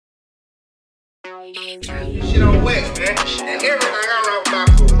Shit on wax, man. And everything I rap about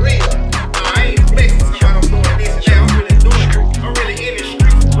for real. I ain't flexing about I'm doing this and that. I'm really doing it. I'm really in the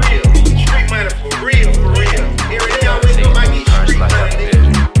street for real. Street money for real, for real. Every day I wake up, I get street money,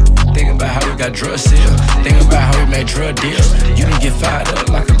 nigga. Thinking about how we got drug sales. Thinking about how we made drug deals. You done get fired up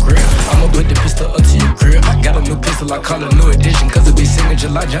like a grill. I'ma put the pistol up to your grill. Got a new pistol, I call it new edition. Cause it be singing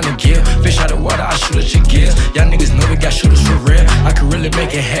just like Johnny Gill. Fish out of water, I shoot at your gears. Y'all niggas know we got shooters for real. I can really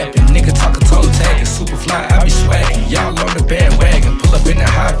make it happen. Nigga talk a toe tag and super fly, I be swagging. Y'all on the bandwagon, pull up in the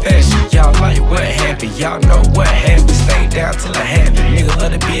high fashion. Y'all like what happened, y'all know what happened. Stay down till it happen. Nigga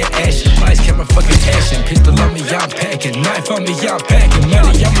love to be an action. Lights, camera, fucking action. Pistol on me, y'all packing. Knife on me, y'all packing.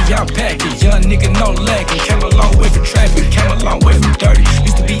 Money on me, y'all packing. Young nigga, no lagging. Came a long way from traffic, came a long way from dirty.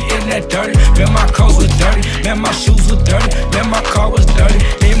 Used to be in that dirty. Man, my clothes were dirty. Man, my shoes were dirty. Man, my car was dirty.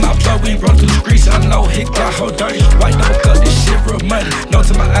 Me and my plug, we run through the streets. I know hit got whole dirty. White double cut, this shit real muddy. No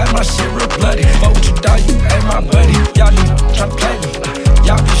to my eyes, my shit real bloody. Fuck with you, dog, you ain't my buddy. Y'all niggas try to play me.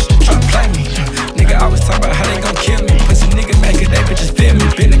 Y'all bitches try to play me. Nigga, I was talking about how they gon' kill me. Pussy nigga make it, they bitches feel me.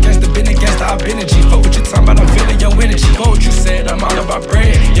 Been against I've been a G. Fuck what you talking about, I'm feeling your energy. Fuck what you said, I'm all about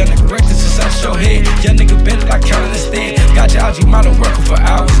bread. Young nigga reckless just out your head. Young nigga better like counting instead. Got your IG model working for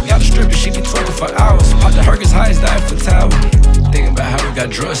hours. Got a stripper, she be twerking for hours. Pop the Hercules highest dive for tower. Thinking about how we got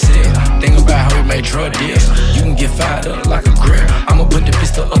drug sales. Thinking about how we made drug deals. You can get fired up like a grill. I'ma put the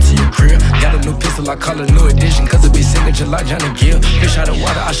pistol up to your grill. Got a new pistol, I call it new edition. Cause it be singing just like Johnny Gill. Fish out of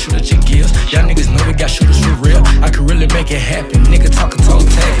water, I shoot at your gills. Y'all niggas know we got shooters for real. I can really make it happen. Nigga talking toe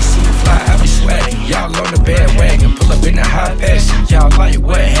tag, super fly, I be swagging. Y'all on the bandwagon, pull up in the high fashion. Y'all like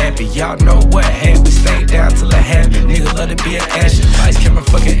what happened, y'all know what happened. Stay down till it happen. Nigga love to be an action. Lights, camera,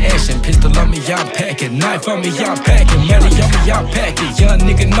 fucking action. Pistol on me, y'all packing. Knife on me, y'all packing. Money on me, y'all packing. Young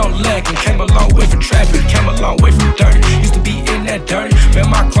nigga, no lagging. Came a long way from traffic, came a long way from dirty. Used to be in that dirty. Man,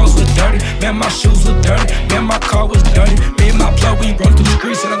 my clothes were dirty. Man, my shoes were dirty. Man, my car was dirty. Me and my plug, we run through the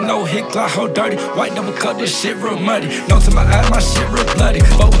streets and I know hit clock, whole dirty. White double cut, this shit real muddy. No to my eyes, my shit real bloody.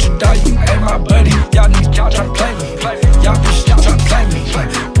 Fuck with you, dog, you ain't my buddy. Y'all niggas, y'all try to play me. Y'all bitches, y'all try to play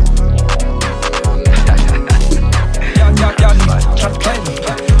me.